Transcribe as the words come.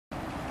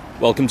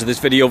Welcome to this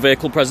video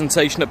vehicle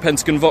presentation at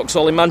Pentagon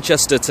Vauxhall in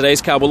Manchester.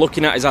 Today's car we're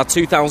looking at is our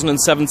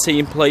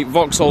 2017 plate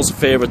Vauxhall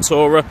Zafira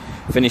Tourer,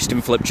 finished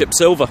in flip chip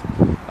silver.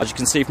 As you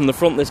can see from the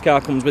front, this car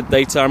comes with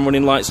daytime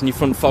running lights and your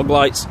front fog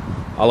lights.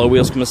 Alloy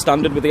wheels come as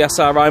standard with the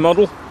SRI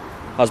model.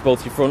 Has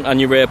both your front and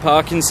your rear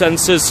parking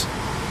sensors.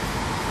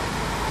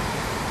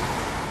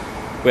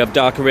 We have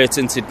darker rear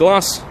tinted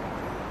glass.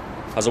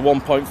 Has a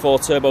 1.4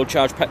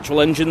 turbocharged petrol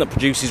engine that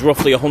produces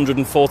roughly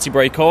 140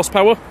 brake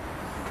horsepower.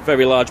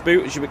 Very large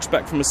boot, as you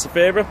expect from a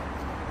Zafira.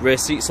 Rear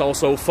seats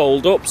also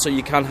fold up, so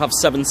you can have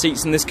 7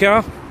 seats in this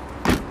car.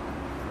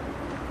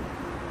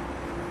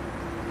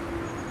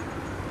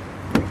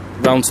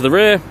 Round to the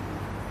rear,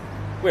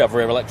 we have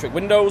rear electric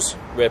windows,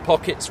 rear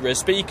pockets, rear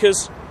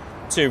speakers,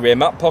 2 rear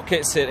mat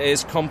pockets. It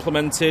is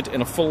complemented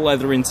in a full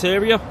leather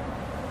interior.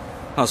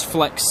 Has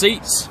flex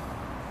seats,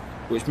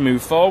 which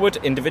move forward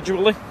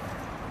individually.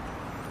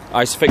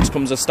 ISOFIX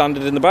comes as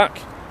standard in the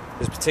back.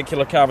 This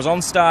particular car is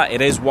on start,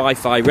 it is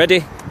Wi-Fi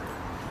ready.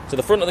 To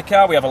the front of the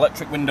car we have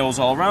electric windows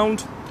all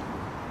round,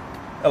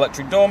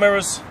 electric door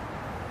mirrors,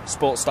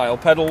 sports style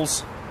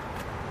pedals,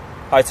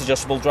 height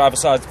adjustable driver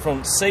side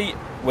front seat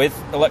with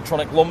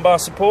electronic lumbar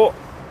support.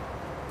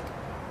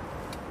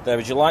 There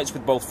is your lights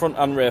with both front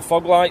and rear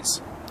fog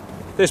lights.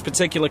 This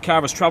particular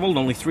car has travelled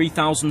only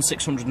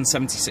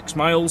 3,676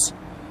 miles.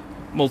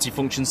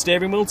 Multi-function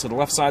steering wheel. To the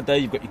left side there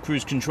you've got your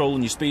cruise control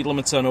and your speed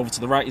limiter, and over to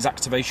the right is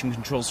activation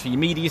controls for your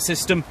media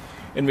system.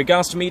 In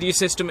regards to media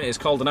system, it is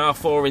called an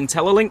R4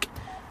 IntelliLink.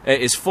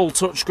 It is full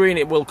touchscreen.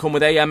 It will come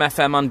with AM,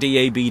 FM and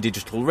DAB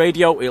digital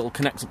radio. It will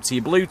connect up to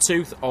your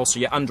Bluetooth, also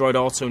your Android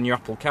Auto and your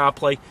Apple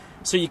CarPlay,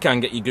 so you can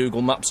get your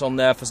Google Maps on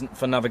there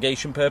for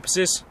navigation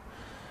purposes.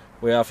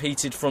 We have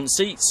heated front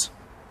seats,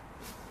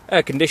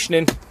 air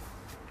conditioning,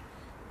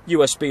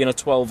 USB and a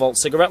 12-volt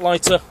cigarette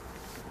lighter,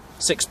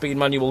 6-speed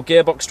manual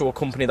gearbox to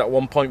accompany that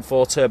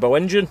 1.4 turbo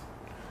engine,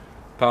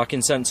 parking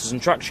sensors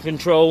and traction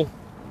control.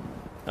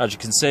 As you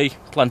can see,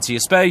 plenty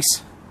of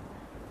space.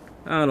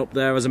 And up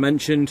there, as I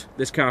mentioned,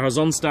 this car has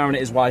OnStar and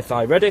it is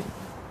Wi-Fi ready.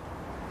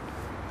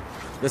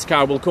 This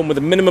car will come with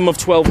a minimum of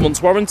 12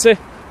 months warranty,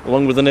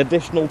 along with an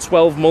additional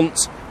 12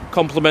 months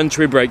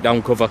complimentary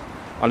breakdown cover.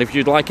 And if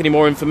you'd like any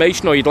more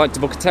information, or you'd like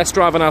to book a test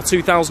drive on our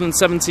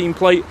 2017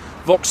 plate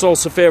Vauxhall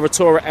Zafira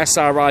Tourer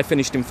SRI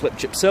finished in flip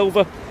chip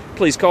silver,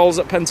 please call us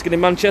at Pentagon in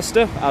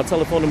Manchester. Our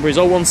telephone number is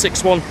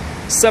 0161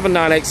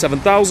 798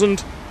 7000.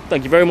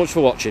 Thank you very much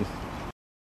for watching.